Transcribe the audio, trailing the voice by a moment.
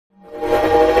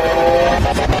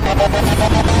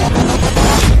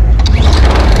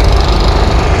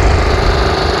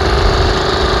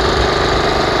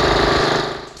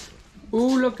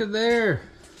look at there.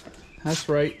 That's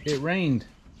right, it rained.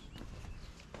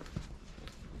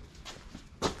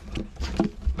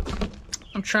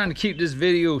 I'm trying to keep this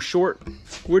video short.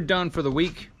 We're done for the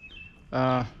week.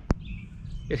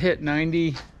 It hit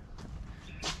 90,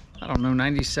 I don't know,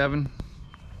 97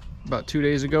 about 2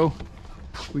 days ago.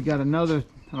 We got another,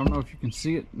 I don't know if you can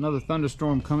see it, another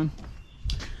thunderstorm coming.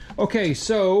 Okay,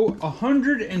 so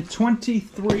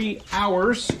 123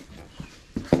 hours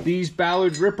these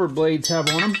Ballard Ripper blades have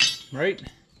on them, right?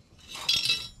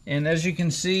 And as you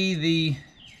can see,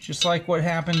 just like what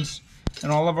happens in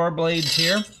all of our blades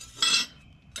here,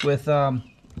 with in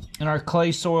our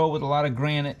clay soil with a lot of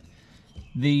granite,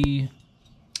 the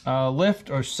lift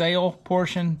or sail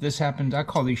portion, this happens, I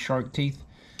call these shark teeth,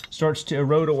 starts to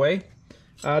erode away.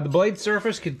 The blade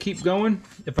surface could keep going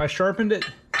if I sharpened it,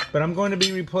 but I'm going to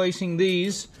be replacing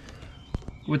these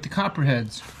with the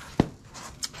copperheads.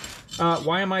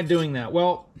 Why am I doing that?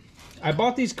 Well, I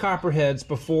bought these copperheads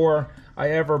before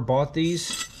I ever bought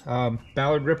these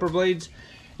Ballard Ripper blades,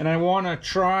 and I want to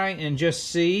try and just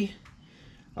see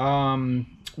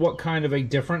what kind of a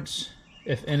difference,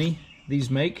 if any,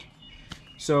 these make.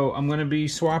 So I'm going to be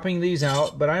swapping these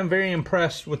out, but I'm very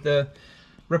impressed with the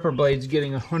Ripper blades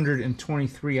getting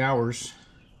 123 hours.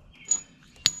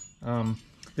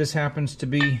 This happens to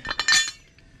be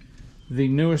the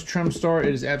newest trim star.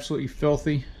 It is absolutely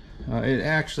filthy. It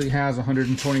actually has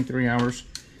 123 hours,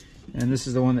 and this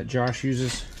is the one that Josh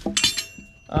uses.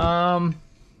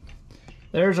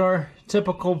 There's our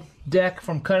typical deck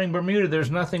from cutting Bermuda. There's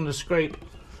nothing to scrape.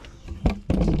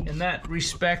 In that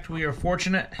respect, we are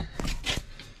fortunate.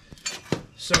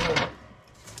 So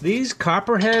these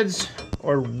copperheads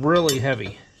are really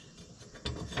heavy.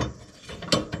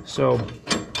 So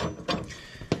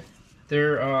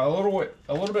they're a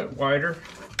little bit wider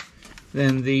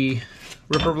than the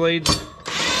Ripper blades,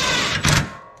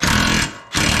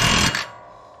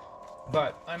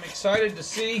 but I'm excited to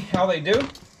see how they do.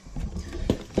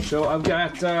 So I've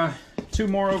got 2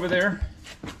 more over there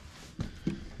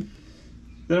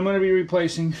that I'm going to be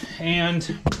replacing,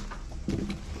 and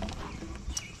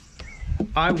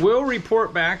I will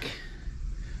report back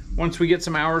once we get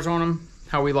some hours on them,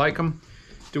 how we like them.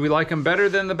 Do we like them better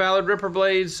than the Ballard Ripper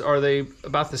blades? Are they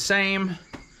about the same?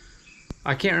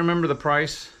 I can't remember the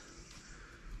price.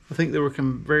 I think they were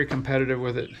very competitive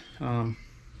with it.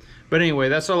 But anyway,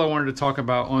 that's all I wanted to talk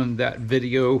about on that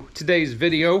video, today's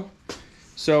video.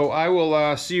 So I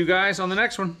will see you guys on the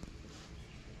next one.